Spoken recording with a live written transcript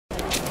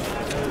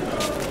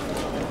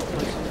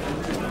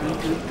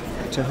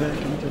to her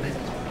intellect.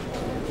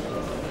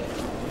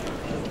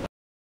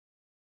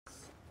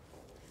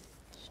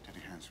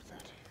 Steady hands with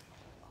that.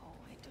 Oh,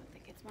 I don't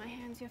think it's my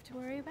hands you have to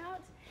worry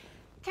about.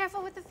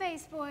 Careful with the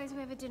face, boys. We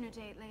have a dinner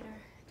date later.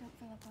 Don't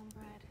fill up on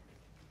bread.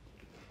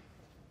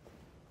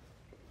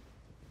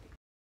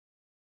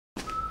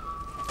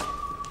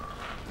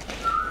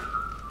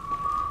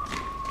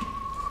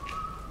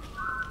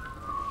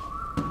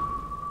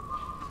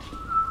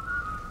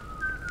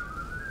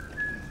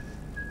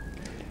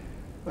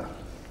 Well,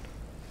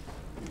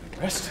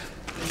 rest.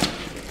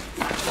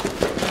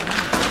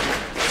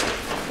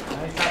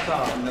 Nice, that's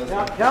all.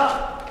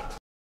 Cut.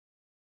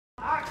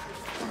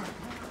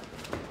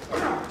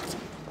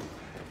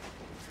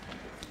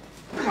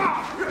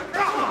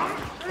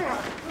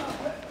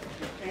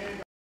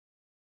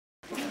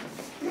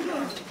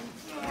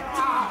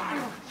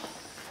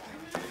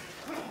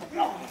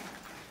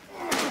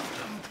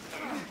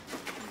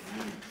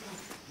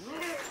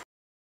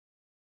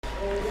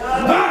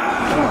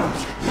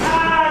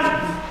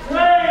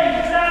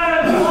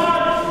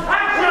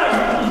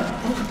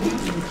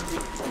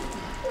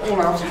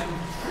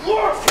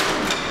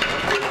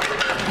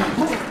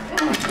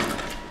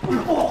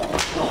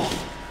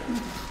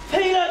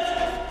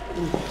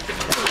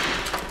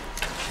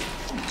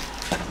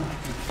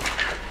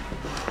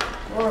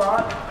 All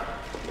right,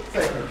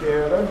 taking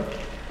care of them.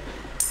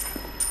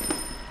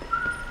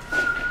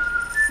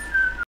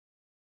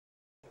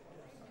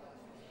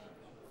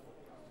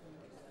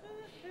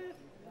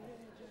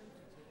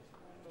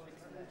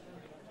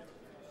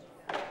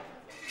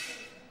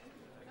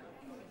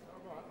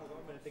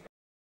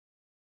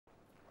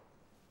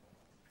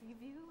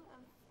 Preview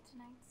of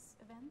tonight's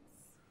events.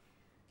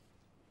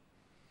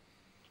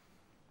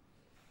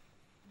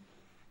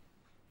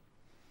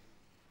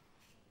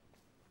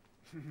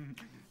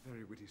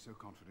 Very witty, so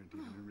confident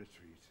even in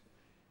retreat.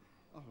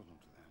 I'll hold on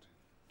to that.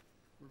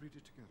 We'll read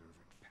it together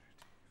over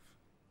aperitif.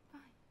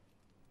 Fine.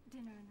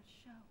 Dinner and a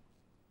show.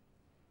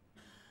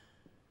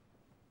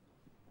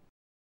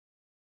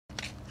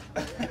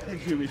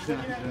 Give me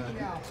time.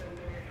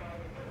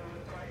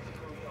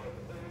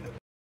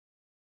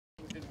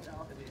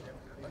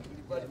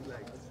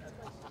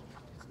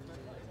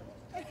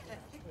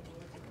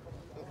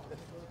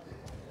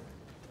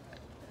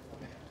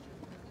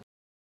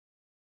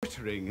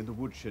 Loitering in the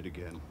woodshed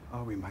again,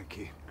 are we,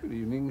 Mikey? Good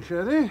evening,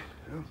 Shirley.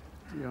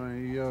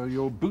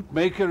 Your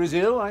bootmaker is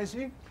ill, I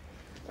see.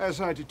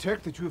 As I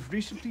detect that you have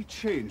recently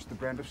changed the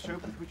brand of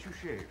soap with which you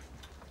shave.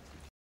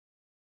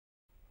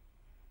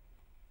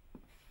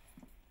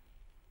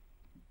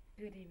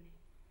 Good evening.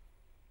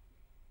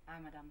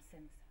 I'm Madame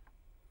Sims.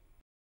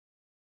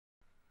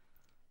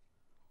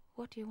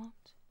 What do you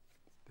want?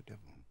 The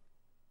devil.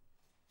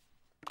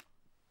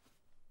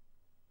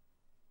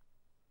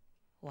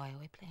 Why are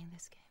we playing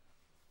this game?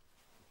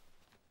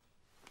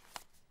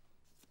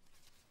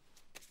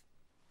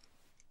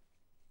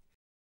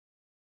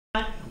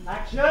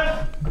 Action!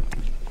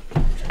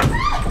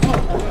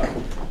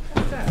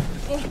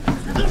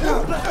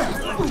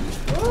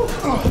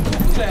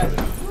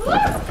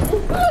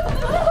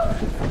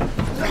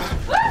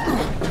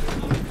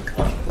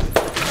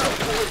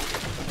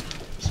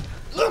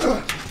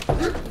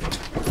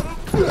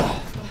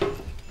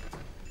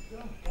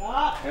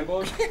 Hey,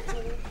 boys.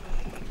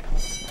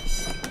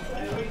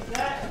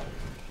 Reset.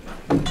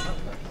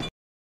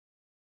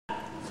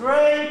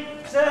 3,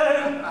 2,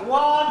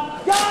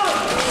 1, go!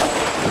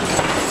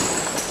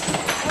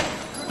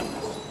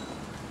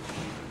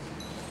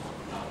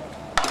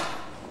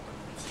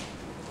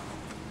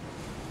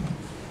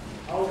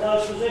 Hold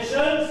those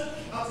positions.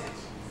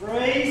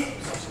 Freeze.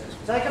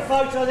 Take a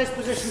photo of this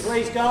position,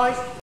 please, guys.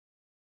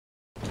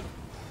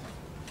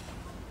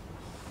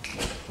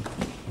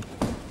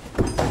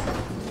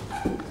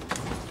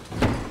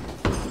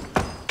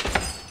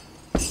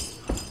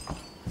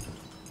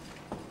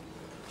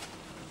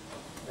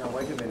 Now,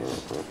 wait a minute.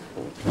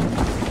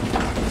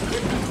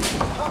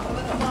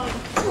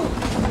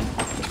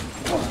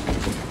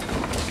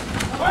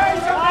 Wait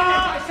a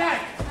minute, I said!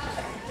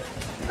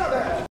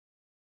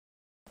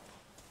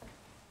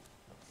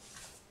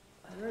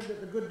 I heard that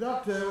the good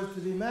doctor was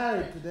to be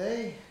married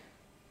today.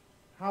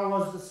 How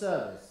was the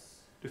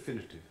service?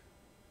 Definitive.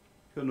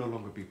 He'll no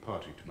longer be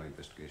party to my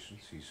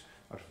investigations. He's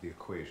out of the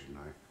equation.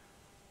 I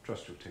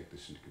trust you'll take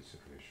this into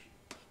consideration.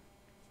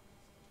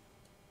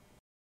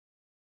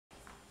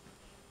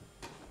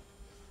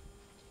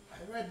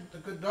 I read that the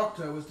good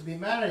doctor was to be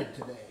married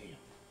today.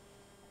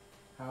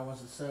 How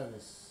was the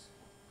service?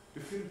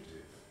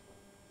 Definitive.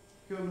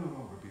 He'll no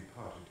longer be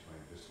party to my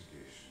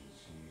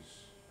investigations. He's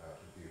out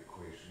of the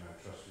equation. I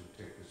trust you'll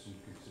take this into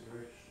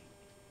consideration.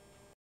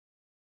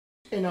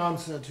 In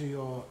answer to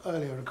your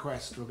earlier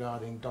request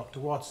regarding Dr.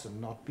 Watson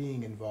not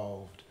being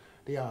involved,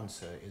 the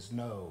answer is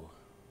no.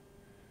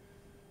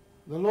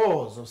 The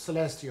laws of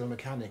celestial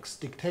mechanics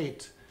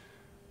dictate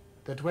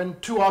that when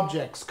two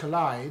objects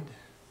collide,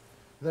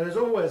 there is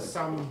always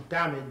some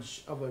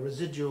damage of a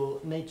residual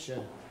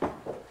nature.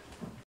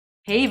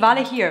 Hey,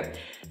 Vale here.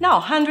 Now,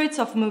 hundreds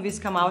of movies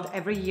come out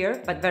every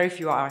year, but very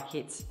few are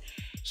hits.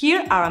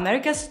 Here are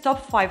America's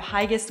top 5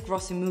 highest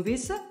grossing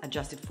movies,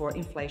 adjusted for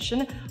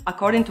inflation,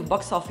 according to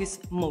Box Office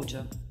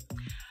Mojo.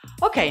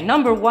 Okay,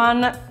 number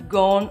 1,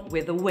 Gone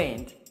with the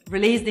Wind.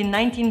 Released in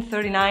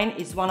 1939,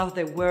 is one of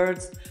the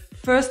world's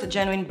first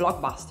genuine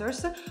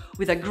blockbusters,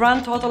 with a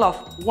grand total of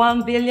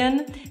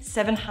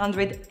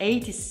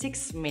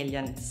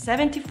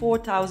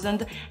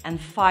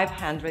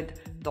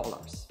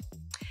 $1,786,074,500.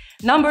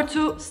 Number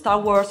 2, Star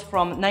Wars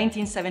from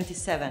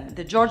 1977,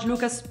 the George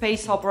Lucas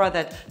space opera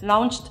that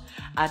launched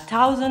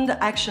 1,000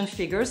 action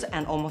figures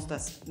and almost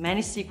as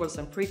many sequels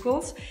and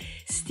prequels,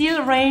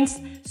 still reigns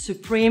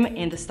supreme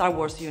in the Star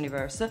Wars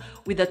universe,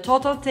 with a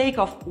total take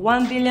of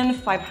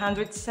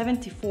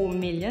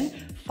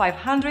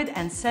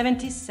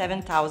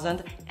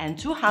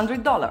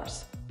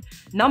 $1,574,577,200.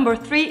 Number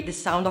 3, The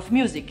Sound of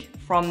Music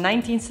from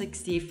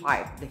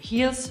 1965, The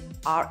Hills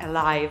Are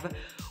Alive,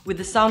 with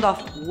the sound of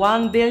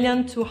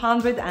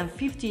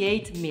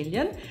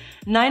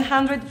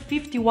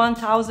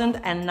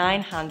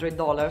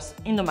 $1,258,951,900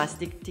 in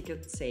domestic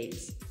ticket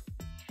sales.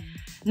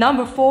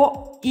 Number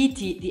 4,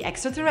 E.T. the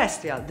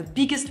Extraterrestrial, the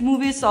biggest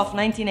movies of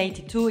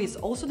 1982, is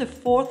also the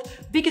 4th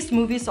biggest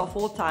movies of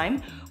all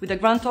time, with a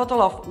grand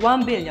total of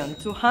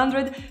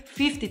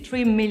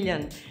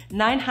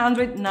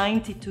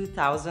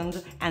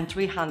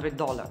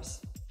 $1,253,992,300.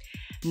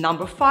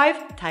 Number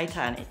 5,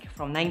 Titanic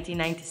from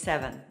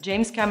 1997.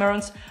 James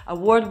Cameron's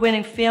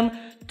award-winning film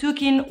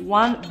took in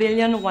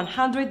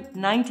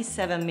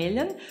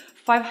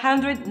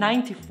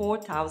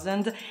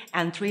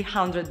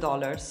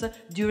 $1,197,594,300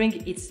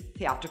 during its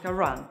theatrical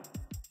run.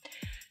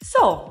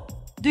 So,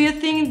 do you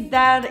think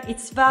that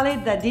it's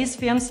valid that these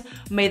films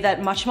made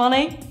that much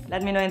money?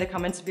 Let me know in the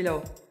comments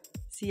below.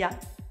 See ya!